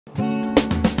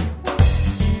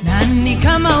Nani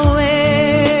kama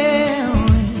wewe,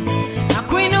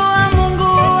 nakuinua Mungu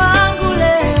wangu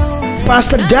leo.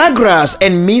 Pastor Douglas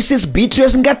and Mrs.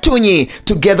 Beatrice Ngatunyi,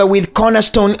 together with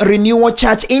Cornerstone Renewal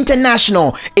Church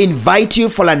International, invite you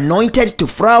for Anointed to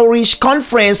Flourish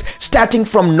Conference starting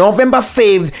from November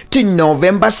 5th to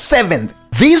November 7th.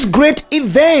 This great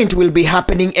event will be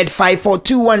happening at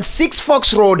 54216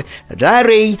 Fox Road,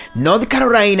 Raleigh, North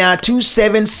Carolina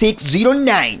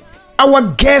 27609. Our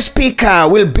guest speaker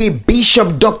will be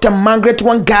Bishop Dr. Margaret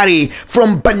Wangari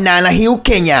from Banana Hill,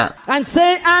 Kenya. And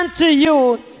say unto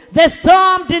you, the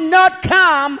storm did not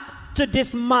come to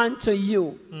dismantle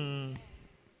you.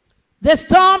 The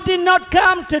storm did not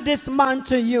come to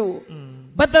dismantle you.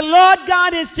 But the Lord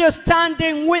God is just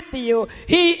standing with you.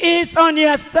 He is on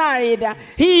your side.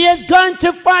 He is going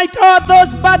to fight all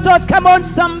those battles. Come on,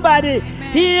 somebody.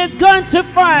 He is going to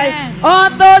fight all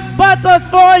those battles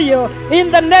for you in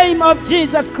the name of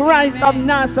Jesus Christ of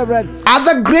Nazareth.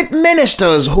 Other great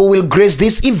ministers who will grace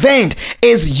this event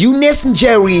is Eunice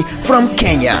Njeri from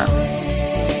Kenya.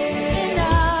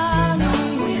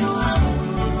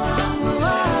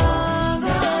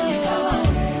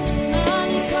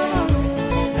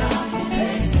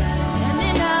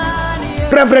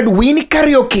 Reverend Winnie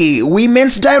Karaoke,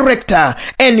 Women's Director,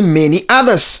 and many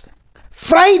others.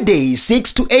 Friday,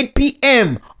 6 to 8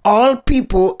 p.m. All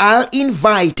people are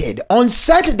invited. On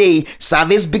Saturday,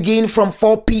 service begins from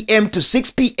 4 p.m. to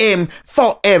 6 p.m.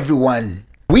 for everyone.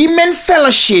 Women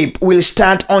Fellowship will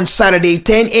start on Saturday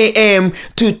 10 a.m.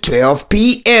 to 12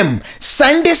 p.m.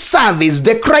 Sunday service,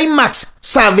 the climax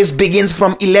service begins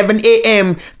from 11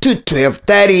 a.m. to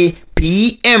 12:30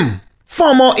 p.m.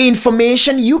 For more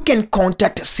information, you can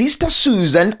contact Sister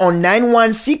Susan on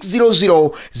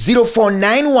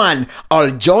 91600-0491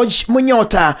 or George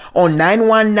Munyota on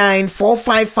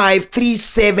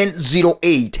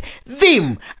 919-455-3708.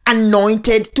 Theme,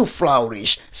 Anointed to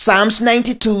Flourish. Psalms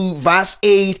 92 verse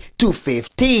 8 to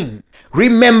 15.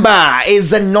 Remember,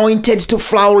 it's Anointed to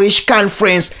Flourish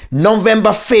Conference,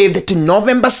 November 5th to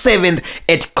November 7th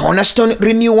at Cornerstone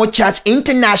Renewal Church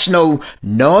International,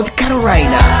 North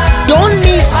Carolina. Don't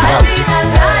miss out.